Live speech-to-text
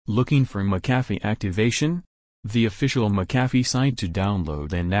Looking for McAfee activation? The official McAfee site to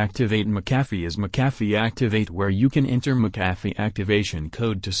download and activate McAfee is McAfee Activate, where you can enter McAfee activation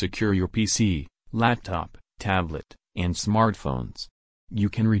code to secure your PC, laptop, tablet, and smartphones. You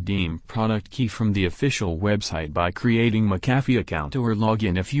can redeem product key from the official website by creating McAfee account or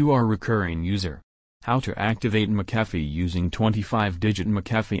login if you are a recurring user. How to activate McAfee using 25-digit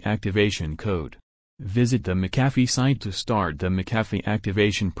McAfee activation code. Visit the McAfee site to start the McAfee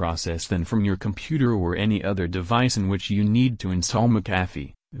activation process. Then from your computer or any other device in which you need to install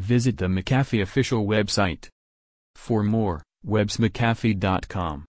McAfee, visit the McAfee official website. For more, websmcafee.com.